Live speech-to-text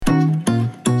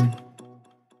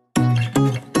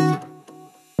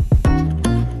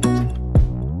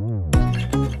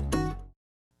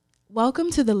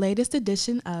Welcome to the latest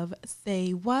edition of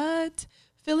Say What?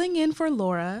 Filling in for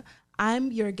Laura,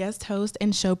 I'm your guest host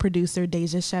and show producer,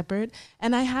 Deja Shepard,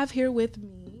 and I have here with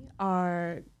me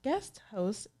our guest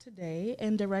host today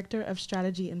and Director of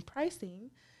Strategy and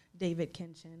Pricing, David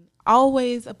Kinchin.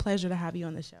 Always a pleasure to have you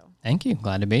on the show. Thank you.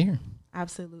 Glad to be here.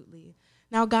 Absolutely.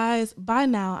 Now, guys, by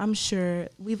now, I'm sure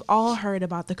we've all heard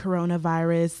about the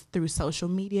coronavirus through social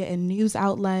media and news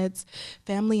outlets,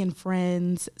 family and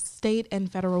friends, state and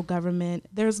federal government.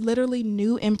 There's literally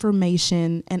new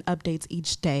information and updates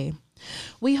each day.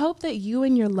 We hope that you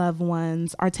and your loved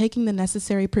ones are taking the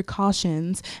necessary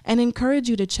precautions and encourage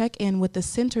you to check in with the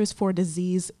Centers for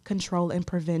Disease Control and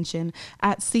Prevention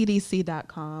at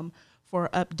cdc.com for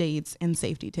updates and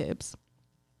safety tips.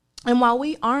 And while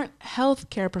we aren't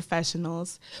healthcare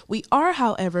professionals, we are,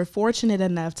 however, fortunate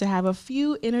enough to have a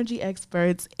few energy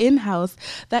experts in-house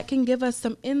that can give us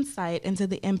some insight into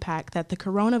the impact that the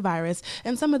coronavirus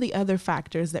and some of the other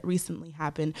factors that recently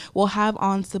happened will have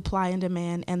on supply and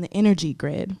demand and the energy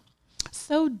grid.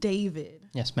 So, David.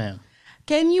 Yes, ma'am.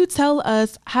 Can you tell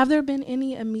us, have there been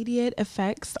any immediate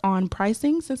effects on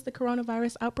pricing since the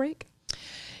coronavirus outbreak?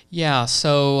 Yeah,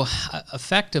 so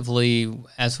effectively,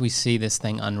 as we see this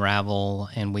thing unravel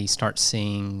and we start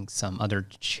seeing some other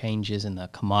changes in the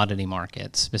commodity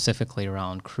market, specifically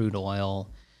around crude oil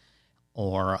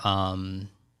or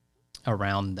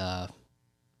around the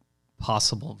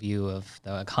possible view of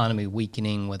the economy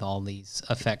weakening with all these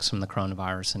effects from the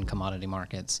coronavirus and commodity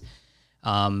markets,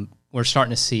 we're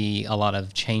starting to see a lot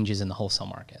of changes in the wholesale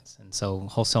markets. And so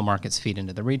wholesale markets feed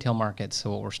into the retail markets.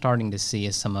 So what we're starting to see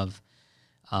is some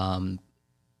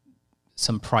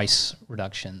price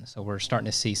reduction. So we're starting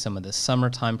to see some of the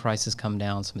summertime prices come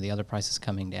down, some of the other prices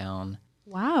coming down.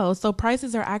 Wow, so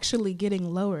prices are actually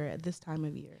getting lower at this time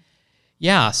of year.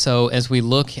 Yeah, so as we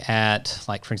look at,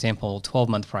 like, for example,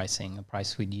 12-month pricing, a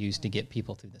price we'd use to get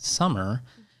people through the summer,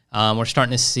 we're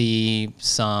starting to see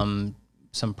some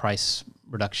price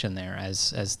reduction there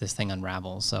as this thing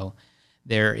unravels. So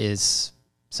there is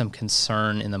some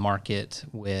concern in the market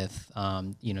with,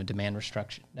 demand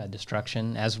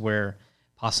destruction as we're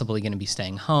possibly going to be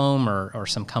staying home, or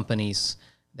some companies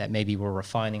that maybe were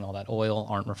refining all that oil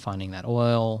aren't refining that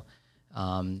oil.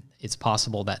 It's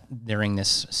possible that during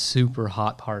this super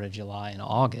hot part of July and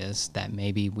August that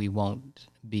maybe we won't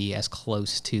be as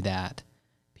close to that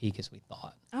peak as we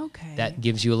thought. Okay. That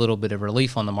gives you a little bit of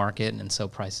relief on the market, and so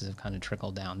prices have kind of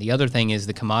trickled down. The other thing is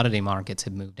the commodity markets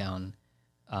have moved down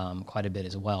quite a bit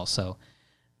as well. So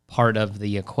part of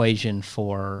the equation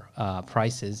for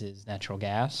prices is natural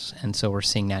gas, and so we're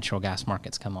seeing natural gas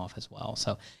markets come off as well.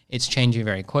 So it's changing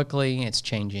very quickly. It's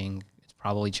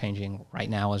probably changing right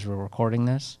now as we're recording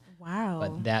this. Wow.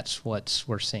 But that's what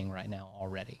we're seeing right now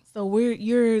already. So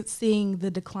you're seeing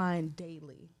the decline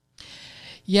daily.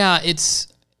 Yeah,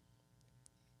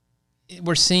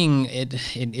 we're seeing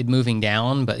it moving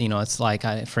down, but it's like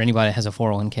for anybody that has a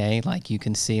 401k, like you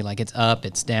can see, like it's up,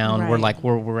 it's down. Right.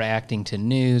 We're reacting to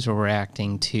news, we're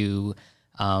reacting to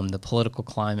the political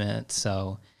climate.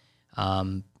 So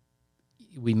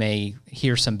we may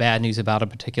hear some bad news about a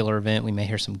particular event, we may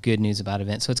hear some good news about an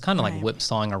event. So it's kind of like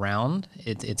whipsawing around.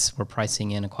 We're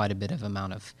pricing in quite a bit of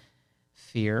amount of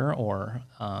fear, or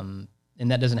and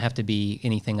that doesn't have to be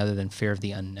anything other than fear of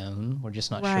the unknown. We're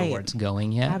just not sure where it's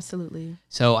going yet. Absolutely.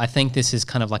 So I think this is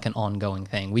kind of like an ongoing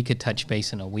thing. We could touch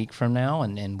base in a week from now,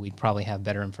 and we'd probably have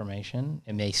better information.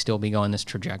 It may still be going this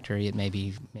trajectory. It may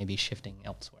be shifting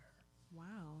elsewhere. Wow.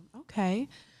 Okay.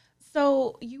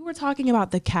 So you were talking about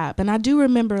the cap, and I do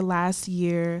remember last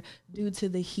year, due to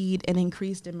the heat and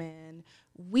increased demand,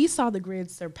 we saw the grid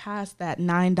surpass that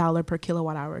 $9 per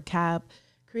kilowatt hour cap,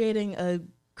 creating a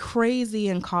crazy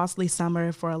and costly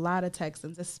summer for a lot of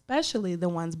Texans, especially the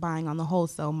ones buying on the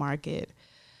wholesale market.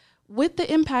 With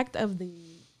the impact of the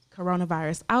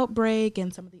coronavirus outbreak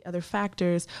and some of the other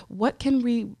factors, what can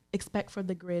we expect for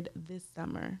the grid this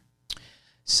summer?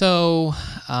 So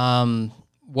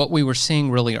what we were seeing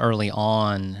really early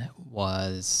on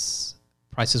was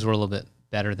prices were a little bit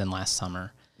better than last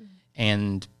summer. Mm-hmm.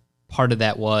 And part of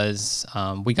that was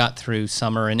we got through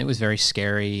summer and it was very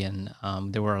scary, and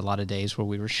there were a lot of days where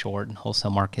we were short and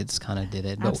wholesale markets kind of did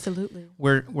it. But absolutely.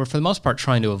 We're for the most part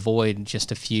trying to avoid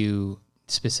just a few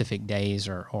specific days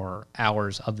or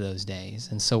hours of those days.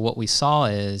 And so what we saw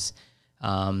is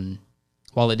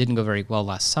while it didn't go very well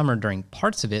last summer during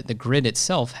parts of it, the grid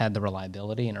itself had the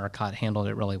reliability, and ERCOT handled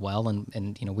it really well.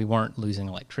 And we weren't losing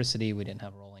electricity. We didn't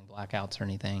have rolling blackouts or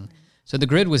anything. Mm-hmm. So the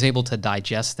grid was able to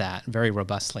digest that very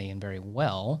robustly and very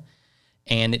well,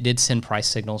 and it did send price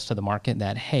signals to the market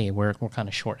that, hey, we're kind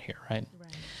of short here, right?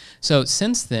 So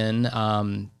since then,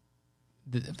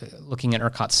 looking at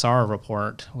ERCOT's SAR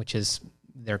report, which is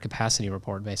their capacity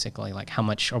report, basically, like how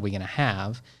much are we going to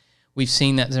have, we've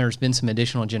seen that there's been some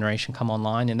additional generation come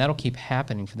online, and that'll keep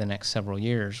happening for the next several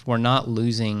years. We're not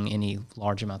losing any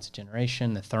large amounts of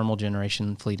generation. The thermal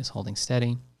generation fleet is holding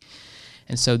steady.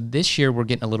 And so this year we're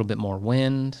getting a little bit more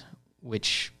wind,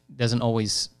 which doesn't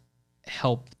always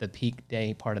help the peak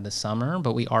day part of the summer,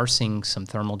 but we are seeing some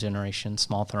thermal generation,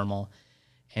 small thermal.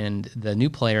 And the new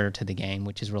player to the game,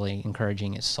 which is really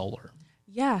encouraging, is solar.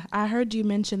 Yeah, I heard you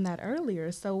mention that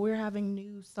earlier. So we're having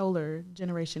new solar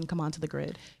generation come onto the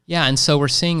grid. Yeah, and so we're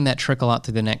seeing that trickle out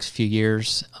through the next few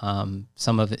years.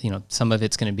 Some of it, some of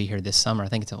it's going to be here this summer. I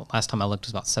think last time I looked, it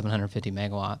was about 750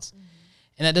 megawatts.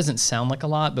 And that doesn't sound like a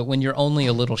lot, but when you're only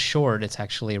a little short, it's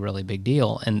actually a really big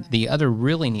deal. And the other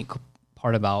really neat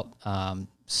part about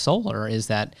solar is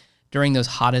that during those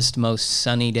hottest, most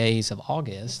sunny days of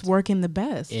August, it's working the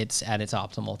best. It's at its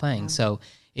optimal thing. Yeah. So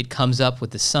it comes up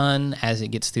with the sun as it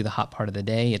gets through the hot part of the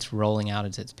day. It's rolling out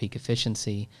at its peak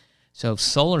efficiency. So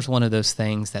solar is one of those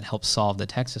things that helps solve the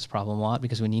Texas problem a lot,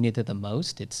 because when you need it the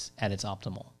most, it's at its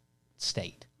optimal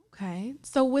state. Okay.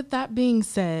 So with that being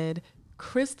said,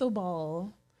 crystal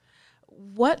ball,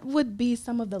 what would be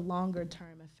some of the longer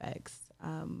term effects?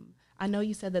 I know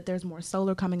you said that there's more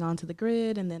solar coming onto the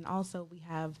grid, and then also we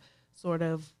have sort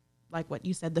of like what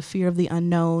you said, the fear of the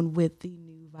unknown with the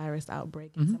new virus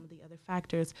outbreak and some of the other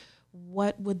factors.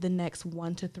 What would the next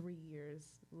 1 to 3 years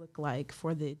look like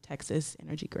for the Texas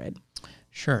energy grid?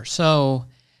 Sure. So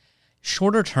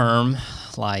shorter term,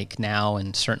 like now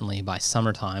and certainly by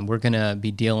summertime, we're going to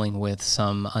be dealing with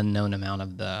some unknown amount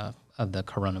of the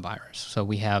coronavirus. So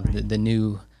we have the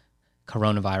new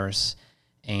coronavirus,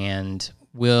 and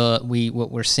what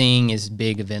we're seeing is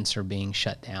big events are being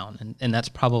shut down, and that's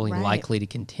probably likely to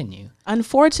continue.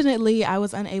 Unfortunately, I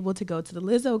was unable to go to the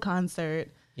Lizzo concert.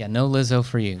 Yeah, no Lizzo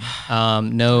for you.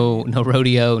 No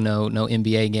rodeo, no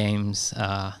NBA games.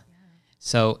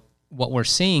 So what we're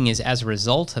seeing is, as a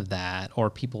result of that, or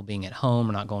people being at home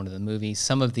or not going to the movies,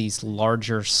 some of these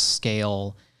larger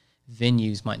scale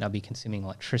venues might not be consuming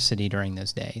electricity during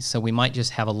those days. So we might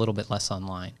just have a little bit less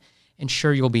online. And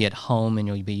sure, you'll be at home and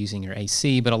you'll be using your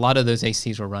AC, but a lot of those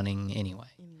ACs were running anyway.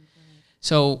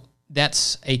 So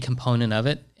that's a component of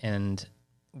it. And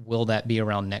will that be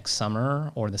around next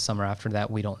summer or the summer after that?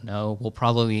 We don't know. We'll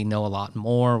probably know a lot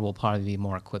more. We'll probably be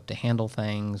more equipped to handle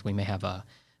things. We may have a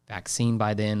vaccine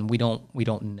by then. We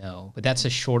don't know. But that's a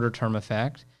shorter term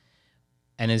effect.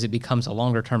 And as it becomes a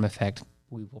longer term effect,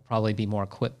 we will probably be more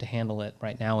equipped to handle it.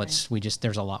 Right now,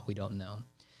 there's a lot we don't know.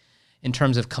 In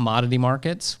terms of commodity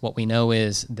markets, what we know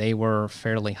is they were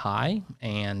fairly high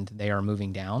and they are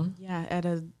moving down. Yeah, at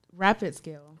a rapid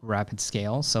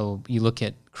scale. So you look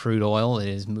at crude oil, it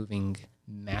is moving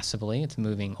massively. It's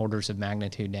moving orders of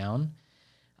magnitude down.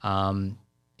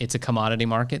 It's a commodity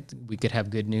market. We could have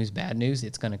good news, bad news.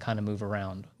 It's going to kind of move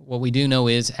around. What we do know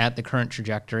is at the current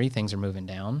trajectory, things are moving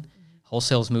down.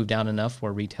 Wholesale's moved down enough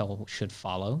where retail should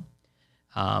follow.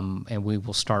 And we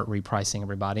will start repricing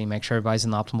everybody, make sure everybody's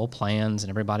in the optimal plans and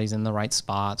everybody's in the right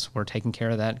spots. We're taking care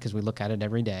of that because we look at it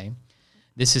every day.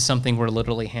 This is something we're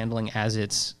literally handling as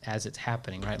it's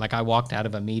happening, right? Like I walked out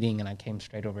of a meeting and I came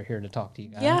straight over here to talk to you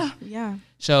guys. Yeah.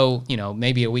 So,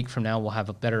 maybe a week from now we'll have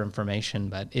a better information,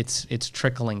 but it's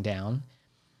trickling down.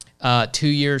 2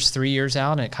 years, 3 years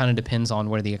out, and it kind of depends on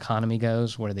where the economy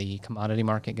goes, where the commodity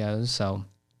market goes. So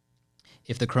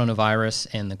if the coronavirus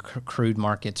and the crude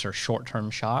markets are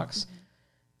short-term shocks,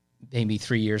 maybe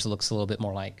 3 years looks a little bit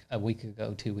more like a week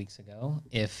ago, 2 weeks ago.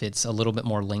 If it's a little bit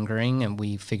more lingering and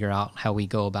we figure out how we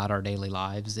go about our daily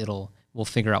lives, we'll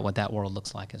figure out what that world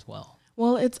looks like as well.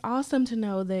 Well, it's awesome to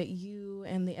know that you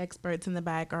and the experts in the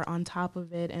back are on top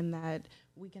of it and that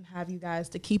we can have you guys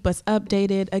to keep us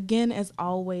updated. Again, as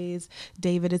always,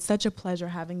 David, it's such a pleasure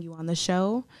having you on the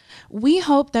show. We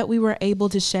hope that we were able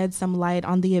to shed some light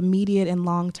on the immediate and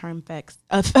long-term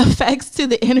effects to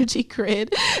the energy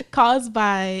grid caused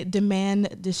by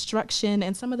demand destruction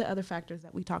and some of the other factors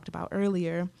that we talked about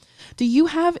earlier. Do you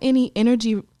have any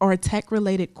energy or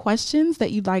tech-related questions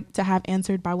that you'd like to have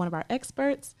answered by one of our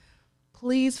experts?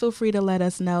 Please feel free to let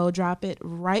us know. Drop it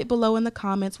right below in the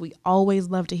comments. We always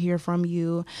love to hear from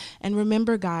you. And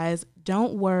remember, guys,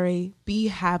 don't worry. Be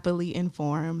happily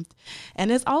informed.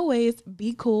 And as always,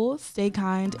 be cool, stay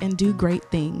kind, and do great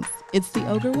things. It's the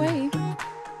Ogre Way.